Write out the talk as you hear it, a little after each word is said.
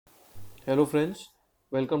Hello friends,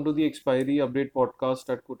 welcome to the Expiry Update podcast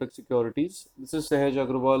at Kotak Securities. This is Sahaj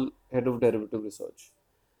Agrawal, Head of Derivative Research.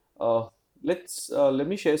 Uh, let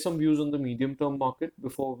me share some views on the medium-term market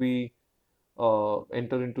before we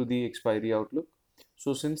enter into the expiry outlook.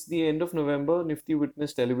 So since the end of November, Nifty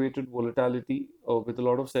witnessed elevated volatility with a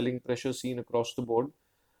lot of selling pressure seen across the board.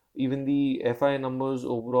 Even the FI numbers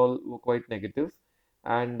overall were quite negative,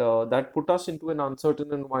 and that put us into an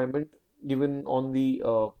uncertain environment, given on the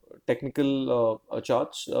technical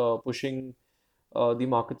charts, pushing the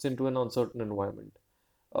markets into an uncertain environment.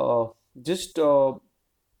 Uh, just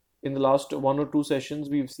In the last one or two sessions,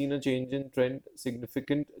 we've seen a change in trend,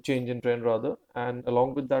 significant change in trend rather, and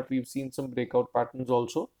along with that, we've seen some breakout patterns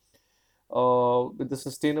also. With the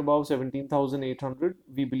sustain above 17,800,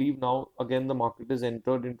 we believe now again the market is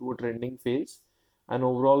entered into a trending phase, and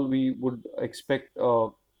overall we would expect a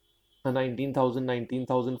 19,000,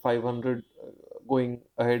 19,500 going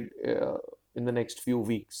ahead in the next few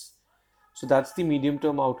weeks. So that's the medium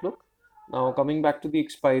term outlook. Now coming back to the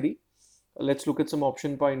expiry, let's look at some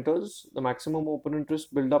option pointers. The maximum open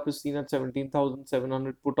interest build-up is seen at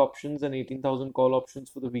 17,700 put options and 18,000 call options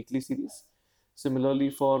for the weekly series. Similarly,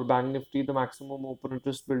 for Bank Nifty, the maximum open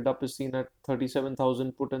interest build-up is seen at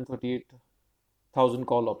 37,000 put and 38,000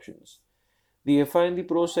 call options. The FI and the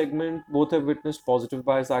Pro segment both have witnessed positive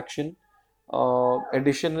bias action.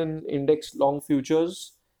 Addition in index long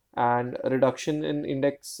futures and reduction in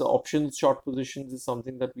index options short positions is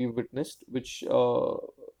something that we've witnessed, which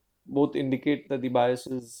both indicate that the bias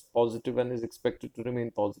is positive and is expected to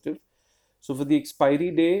remain positive. So for the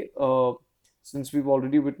expiry day, since we've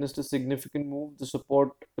already witnessed a significant move, the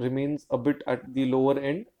support remains a bit at the lower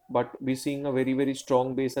end, but we're seeing a very, very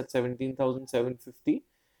strong base at 17,750.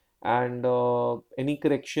 And any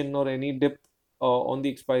correction or any dip on the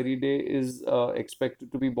expiry day is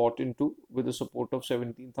expected to be bought into with a support of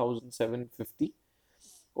 17,750.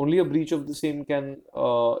 Only a breach of the same can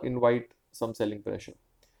invite some selling pressure.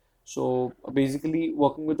 So basically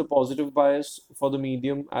working with a positive bias for the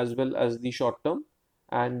medium as well as the short term,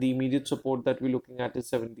 and the immediate support that we're looking at is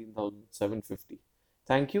 17,750.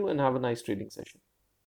 Thank you and have a nice trading session.